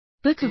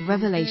Book of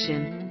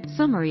Revelation,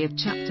 summary of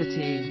chapter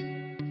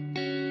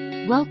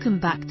 2. Welcome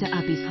back to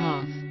Abby's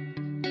Hearth.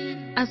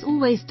 As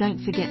always,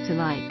 don't forget to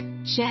like,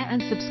 share and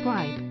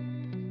subscribe.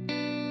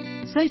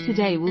 So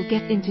today we'll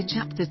get into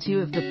chapter 2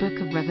 of the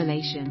Book of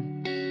Revelation.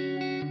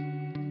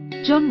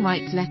 John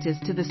writes letters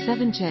to the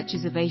 7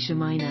 churches of Asia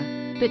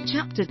Minor, but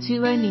chapter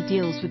 2 only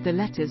deals with the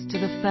letters to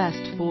the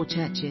first 4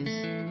 churches.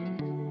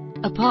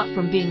 Apart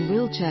from being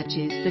real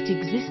churches that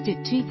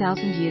existed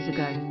 2,000 years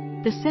ago,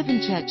 the 7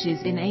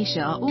 churches in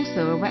Asia are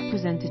also a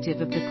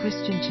representative of the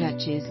Christian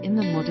churches in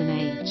the modern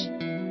age.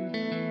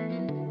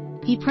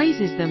 He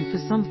praises them for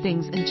some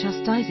things and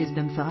chastises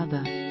them for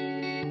other.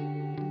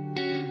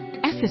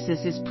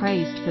 Ephesus is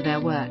praised for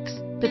their works,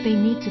 but they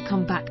need to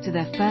come back to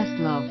their first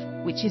love,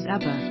 which is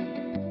Abba.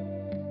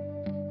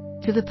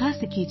 To the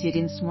persecuted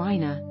in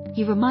Smyrna,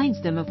 he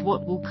reminds them of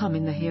what will come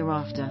in the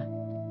hereafter.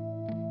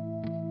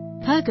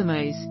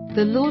 Pergamos,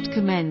 the Lord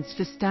commends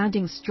for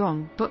standing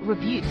strong but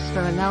rebukes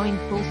for allowing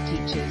false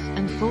teachers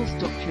and false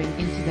doctrine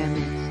into their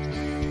midst.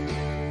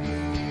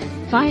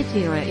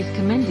 Thyatira is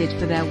commended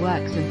for their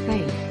works and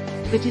faith,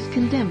 but is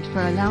condemned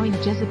for allowing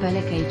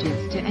Jezebelic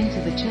agents to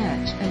enter the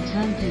church and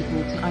turn people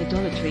to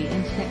idolatry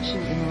and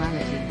sexual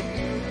immorality.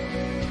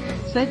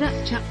 So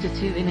that's chapter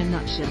 2 in a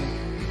nutshell.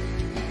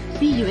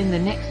 See you in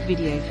the next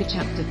video for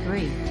chapter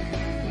 3.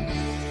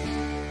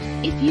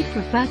 If you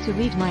prefer to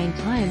read my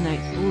entire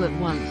notes all at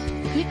once,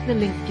 click the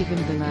link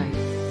given below.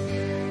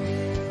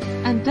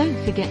 And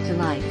don't forget to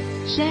like,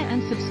 share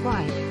and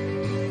subscribe.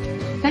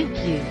 Thank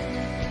you.